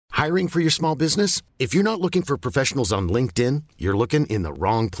Hiring for your small business? If you're not looking for professionals on LinkedIn, you're looking in the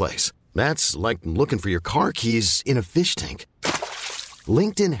wrong place. That's like looking for your car keys in a fish tank.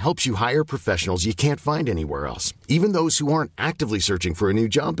 LinkedIn helps you hire professionals you can't find anywhere else, even those who aren't actively searching for a new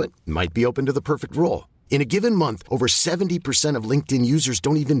job but might be open to the perfect role. In a given month, over 70% of LinkedIn users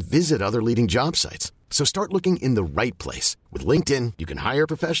don't even visit other leading job sites. So start looking in the right place. With LinkedIn, you can hire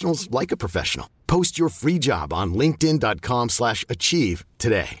professionals like a professional. Post your free job on linkedin.com/achieve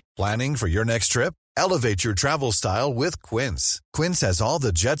today. Planning for your next trip? Elevate your travel style with Quince. Quince has all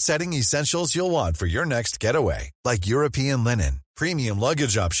the jet-setting essentials you'll want for your next getaway, like European linen, premium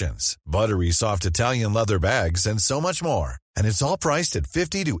luggage options, buttery soft Italian leather bags, and so much more. And it's all priced at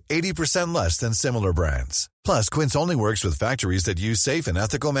 50 to 80% less than similar brands. Plus, Quince only works with factories that use safe and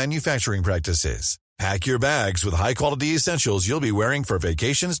ethical manufacturing practices. Pack your bags with high-quality essentials you'll be wearing for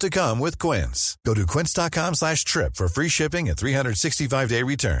vacations to come with Quince. Go to quince.com/trip for free shipping and 365-day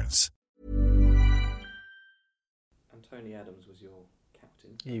returns. And Tony Adams was your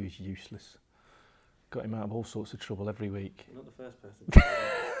captain. He was useless. Got him out of all sorts of trouble every week. You're not the first person to say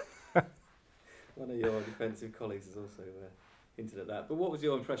that. One of your defensive colleagues has also hinted at that. But what was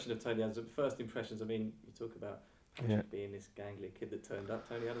your impression of Tony Adams? First impressions, I mean, you talk about being this gangly kid that turned up.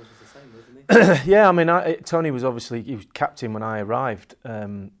 Tony Adams was the same, wasn't he? Yeah, I mean, Tony was obviously, he was captain when I arrived.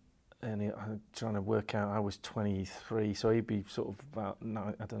 And I'm trying to work out, I was 23, so he'd be sort of about,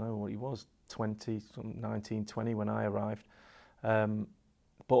 I don't know what he was, 20, 19, 20 when I arrived. But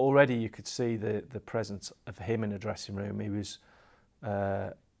already you could see the presence of him in a dressing room. He was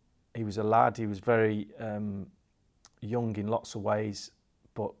a lad. He was very young in lots of ways,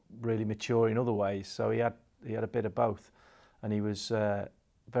 but really mature in other ways. So he had a bit of both, and he was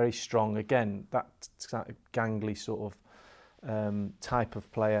very strong. Again, that gangly sort of type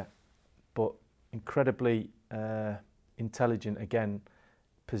of player, but incredibly intelligent. Again,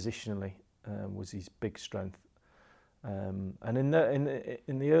 positionally was his big strength. And in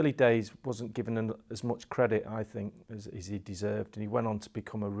the early days, wasn't given as much credit, I think, as he deserved. And he went on to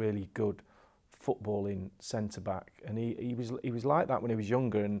become a really good footballing centre back. And he was like that when he was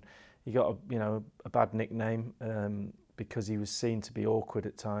younger. And he got a bad nickname because he was seen to be awkward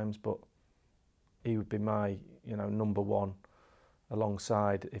at times. But he would be my number one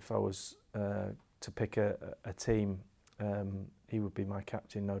alongside if I was to pick a team. He would be my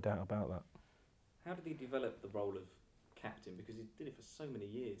captain, no doubt about that. How did he develop the role of captain? Because he did it for so many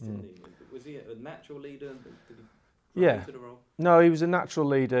years, didn't he? Was he a natural leader? Did he grow into the role? No, he was a natural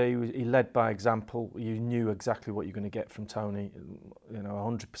leader. He led by example. You knew exactly what you're going to get from Tony.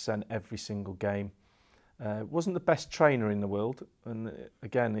 100% every single game. Wasn't the best trainer in the world, and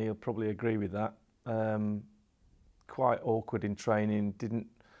again, he'll probably agree with that. Quite awkward in training.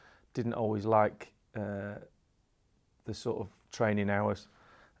 Didn't always like the sort of training hours.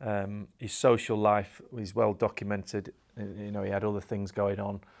 His social life was well documented. He had other things going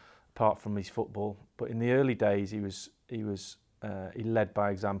on apart from his football. But in the early days, he led by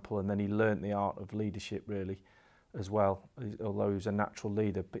example, and then he learnt the art of leadership really, as well. Although he was a natural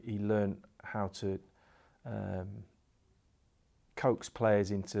leader, but he learnt how to coax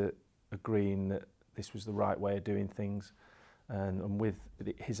players into agreeing that this was the right way of doing things. And with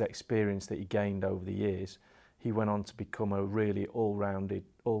his experience that he gained over the years, he went on to become a really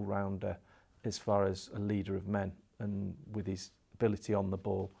all-rounder as far as a leader of men, and with his ability on the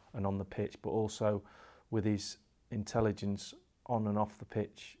ball and on the pitch, but also with his intelligence on and off the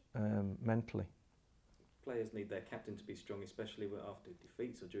pitch mentally. Players need their captain to be strong, especially after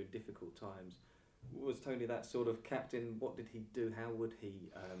defeats or during difficult times. Was Tony that sort of captain? What did he do? How would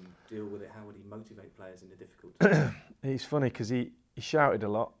he deal with it? How would he motivate players in the difficult times? It's funny because he shouted a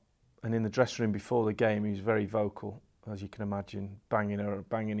lot. And in the dressing room before the game, he was very vocal, as you can imagine,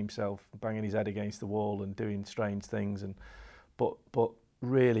 banging himself, banging his head against the wall and doing strange things, but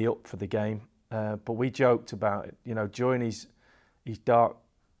really up for the game. But we joked about it, during his dark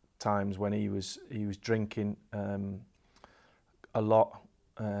times when he was drinking a lot.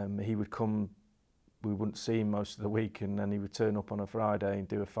 He would come. We wouldn't see him most of the week, and then he would turn up on a Friday and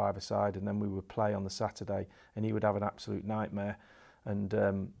do a five-a-side, and then we would play on the Saturday, and he would have an absolute nightmare.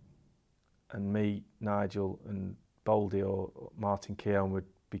 And me, Nigel and Baldy or Martin Keown would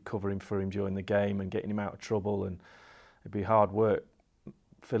be covering for him during the game and getting him out of trouble, and it'd be hard work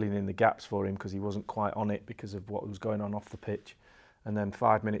filling in the gaps for him because he wasn't quite on it because of what was going on off the pitch. And then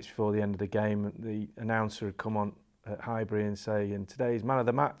 5 minutes before the end of the game, the announcer would come on at Highbury and say, and today's man of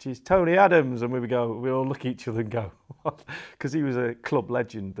the match is Tony Adams, and we all look at each other and go, because he was a club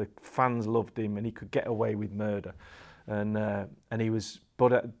legend. The fans loved him and he could get away with murder. And he was,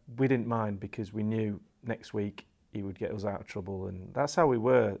 but we didn't mind because we knew next week he would get us out of trouble, and that's how we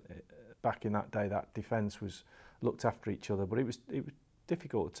were back in that day. That defence was looked after each other, but it was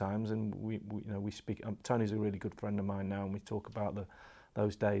difficult at times, and we speak. Tony's a really good friend of mine now, and we talk about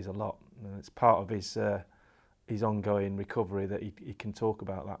those days a lot. And it's part of his ongoing recovery that he can talk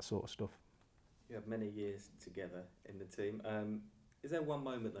about that sort of stuff. You have many years together in the team. Is there one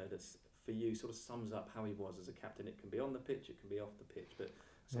moment though that's for you sort of sums up how he was as a captain? It can be on the pitch, it can be off the pitch, but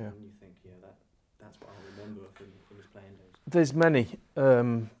something you think, that's what I remember from his playing days. There's many,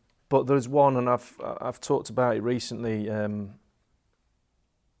 but there's one, and I've talked about it recently, and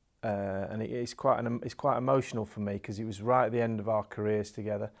it's quite emotional for me because it was right at the end of our careers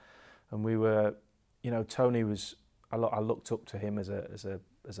together, and we were, Tony was. I looked up to him as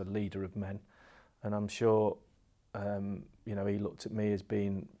a leader of men, and I'm sure, he looked at me as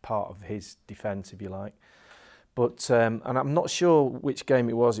being part of his defence, if you like. But and I'm not sure which game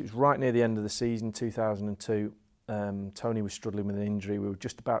it was. It was right near the end of the season, 2002. Tony was struggling with an injury. We were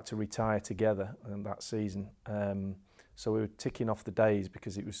just about to retire together that season. So we were ticking off the days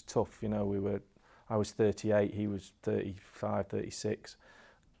because it was tough. I was 38, he was 35, 36,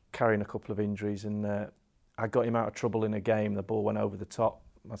 carrying a couple of injuries, and I got him out of trouble in a game. The ball went over the top.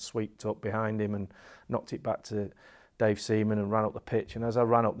 I sweeped up behind him and knocked it back to Dave Seaman and ran up the pitch. And as I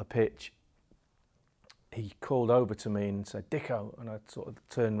ran up the pitch, he called over to me and said, "Dicko," and I sort of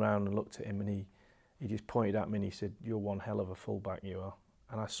turned around and looked at him, and he just pointed at me and he said, "You're one hell of a fullback, you are."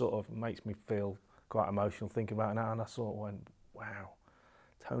 And I sort of makes me feel quite emotional thinking about it now, and I sort of went, wow,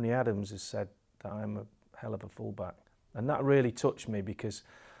 Tony Adams has said that I'm a hell of a fullback. And that really touched me because,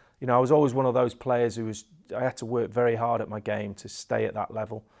 I was always one of those players I had to work very hard at my game to stay at that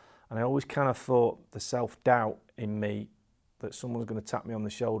level. And I always kind of thought the self-doubt in me that someone's going to tap me on the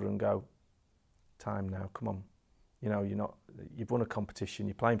shoulder and go, "Time now, come on. You've won a competition,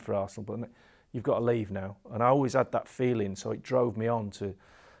 you're playing for Arsenal, but you've got to leave now." And I always had that feeling, so it drove me on to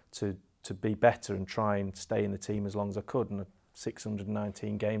be better and try and stay in the team as long as I could. And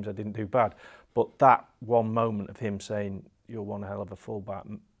 619 games, I didn't do bad. But that one moment of him saying, "You're one hell of a fullback,"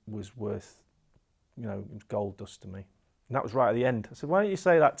 was worth, gold dust to me. And that was right at the end. I said, "Why didn't you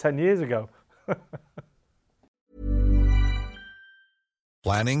say that 10 years ago?"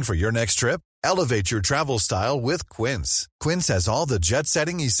 Planning for your next trip? Elevate your travel style with Quince. Quince has all the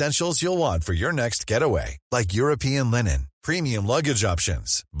jet-setting essentials you'll want for your next getaway, like European linen, premium luggage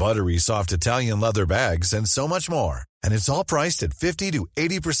options, buttery soft Italian leather bags, and so much more. And it's all priced at 50 to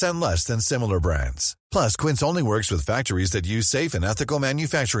 80% less than similar brands. Plus, Quince only works with factories that use safe and ethical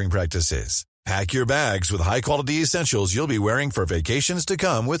manufacturing practices. Pack your bags with high-quality essentials you'll be wearing for vacations to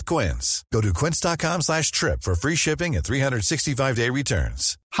come with Quince. Go to quince.com/trip for free shipping and 365-day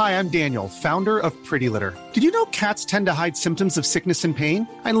returns. Hi, I'm Daniel, founder of Pretty Litter. Did you know cats tend to hide symptoms of sickness and pain?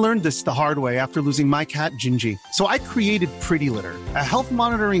 I learned this the hard way after losing my cat, Gingy. So I created Pretty Litter, a health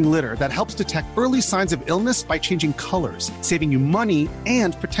monitoring litter that helps detect early signs of illness by changing colors, saving you money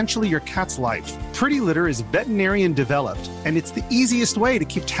and potentially your cat's life. Pretty Litter is veterinarian developed, and it's the easiest way to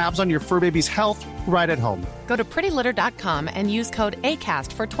keep tabs on your fur baby's health right at home. Go to prettylitter.com and use code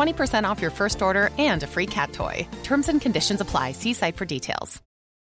ACAST for 20% off your first order and a free cat toy. Terms and conditions apply. See site for details.